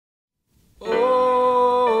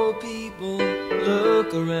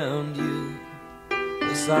look around you,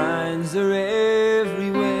 the signs are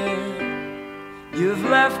everywhere. You've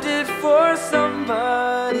left it for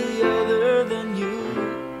somebody other than you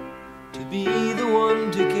to be the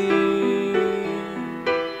one to care.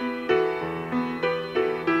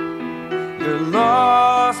 You're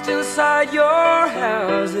lost inside your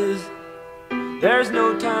houses, there's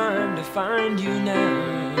no time to find you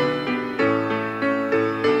now.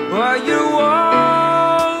 While your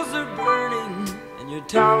walls are burning and your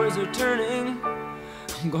towers are turning,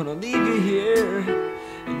 I'm gonna leave you here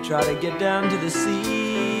and try to get down to the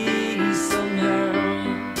sea somehow.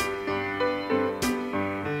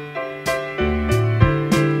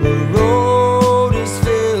 The road is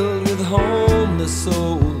filled with homeless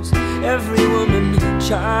souls, every woman,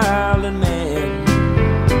 child and man,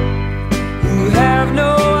 who have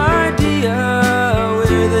no idea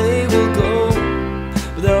where they will go,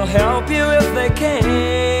 but they'll help you if they can.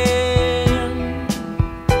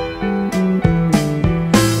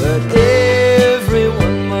 But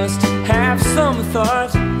everyone must have some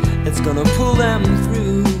thought that's gonna pull them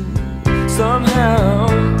through somehow.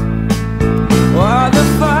 While the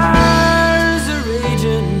fires are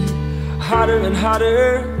raging hotter and hotter,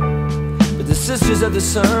 but the sisters of the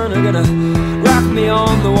sun are gonna rock me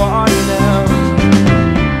on the water now.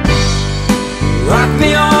 Rock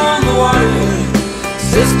me on the water,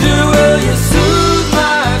 sister, will you soothe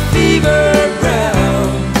my fevered brow?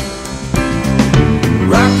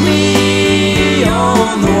 Rock me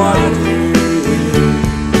on the water,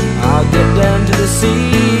 I'll get down to the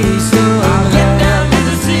sea somehow. I'll get down to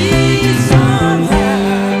the sea somehow.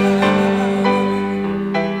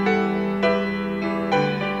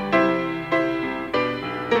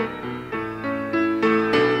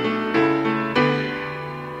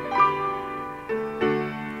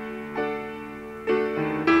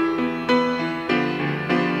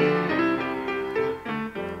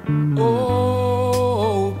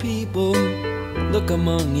 Oh, people, look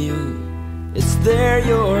among you, it's there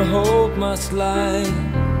your hope must lie.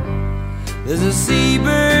 There's a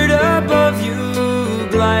seabird above you,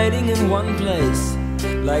 gliding in one place,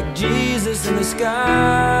 like Jesus in the sky.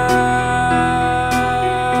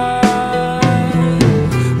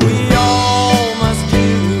 We all must do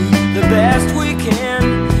the best we can,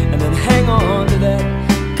 and then hang on to that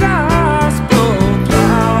gospel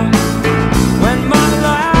plow. When my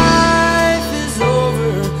life is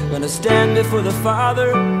over, gonna stand before the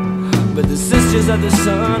Father, but the sisters of the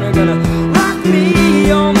sun are gonna rock me